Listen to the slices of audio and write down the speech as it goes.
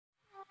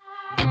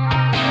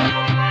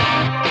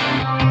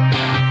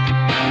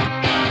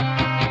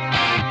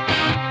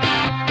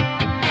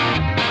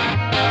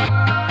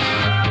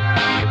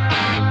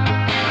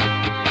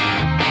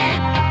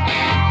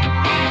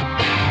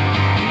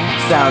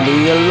Sound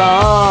the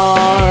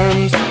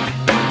alarms,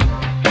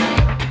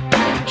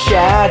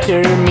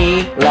 shatter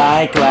me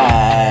like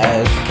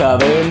glass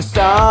covered in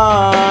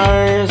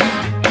stars,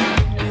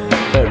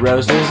 but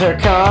roses are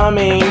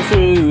coming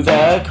through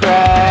the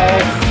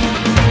cracks.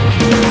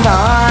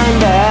 Time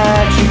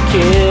that you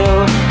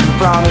kill, you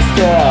promised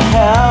to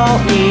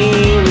help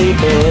me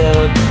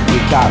rebuild.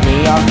 You caught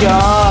me off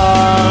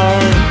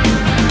guard.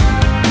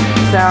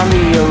 Sound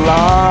the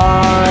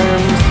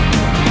alarms,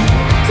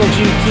 said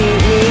you keep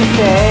me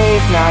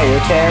safe, now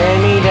you're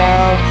tearing me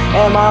down.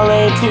 Am I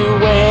laid to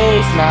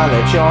waste now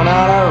that you're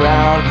not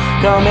around?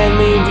 Come and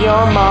leave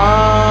your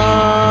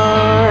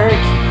mark,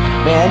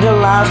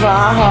 vandalize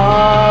my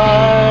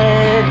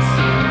heart.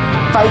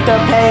 Fight the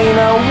pain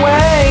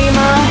away,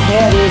 my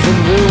head is in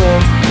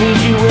ruins. Need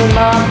you in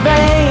my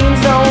veins,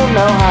 don't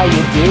know how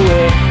you do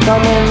it.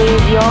 Come and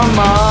leave your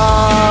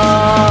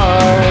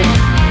mark,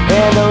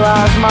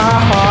 vandalize my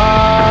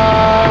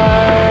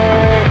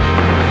heart.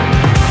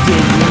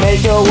 Did you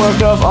make a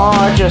work of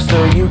art just so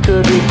you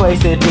could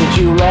replace it? Did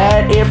you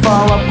let it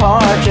fall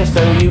apart just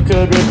so you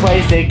could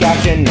replace it?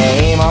 Got your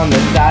name on the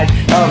side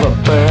of a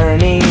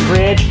burning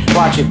bridge,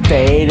 watch it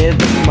fade as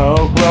the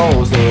smoke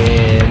rolls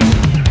in.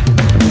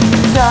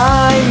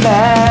 Time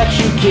that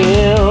you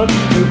killed,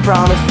 you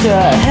promised to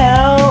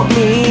help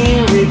me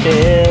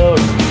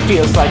rebuild.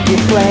 Feels like you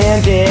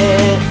planned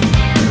it,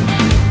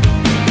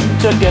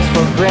 took us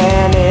for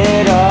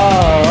granted,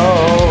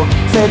 oh.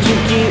 Said you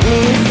keep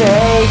me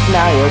safe,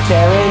 now you're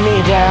tearing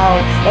me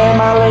down. Am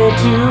I laid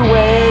to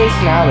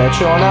waste now that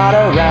you're not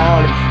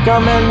around?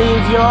 Come and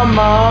leave your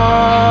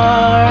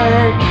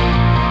mark,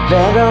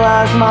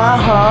 vandalize my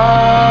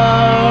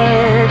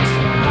heart.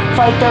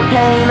 Fight the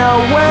pain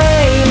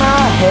away,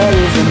 my head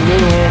is in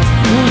ruins.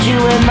 Need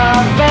you in my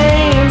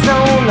veins,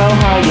 don't know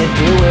how you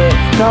do it.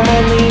 Come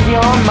and leave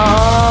your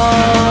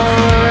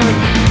mark,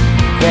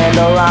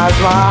 vandalize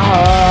my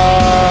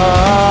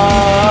heart.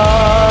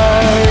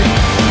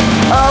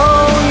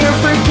 Oh, you're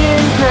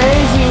freaking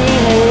crazy,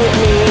 hate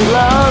me,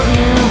 love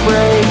you,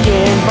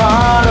 breaking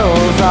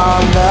bottles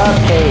on the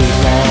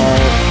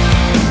pavement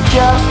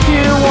just to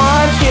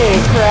watch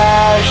it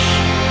crash.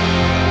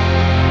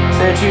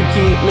 Said you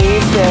keep me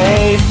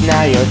safe,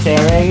 now you're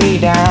tearing me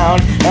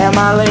down. Am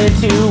I laid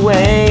to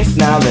waste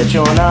now that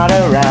you're not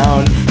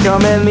around?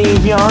 Come and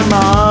leave your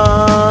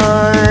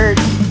mark,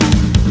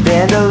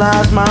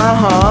 vandalize my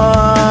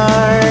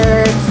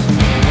heart.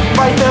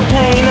 Fight the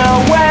pain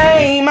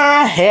away,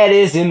 my head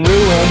is in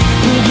ruins.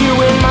 Need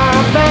you in my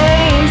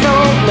veins,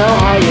 don't know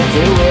how you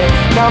do it.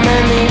 Come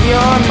and leave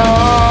your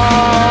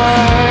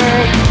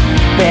mark,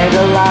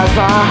 vandalize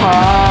my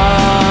heart.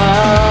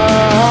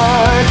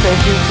 Said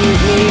you keep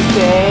me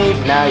safe,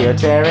 now you're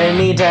tearing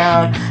me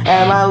down.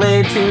 Am I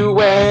laid to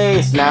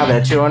waste now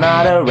that you're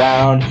not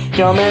around?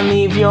 Come and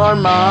leave your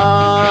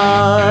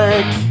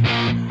mark,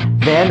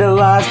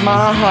 vandalize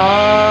my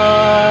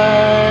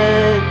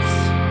heart.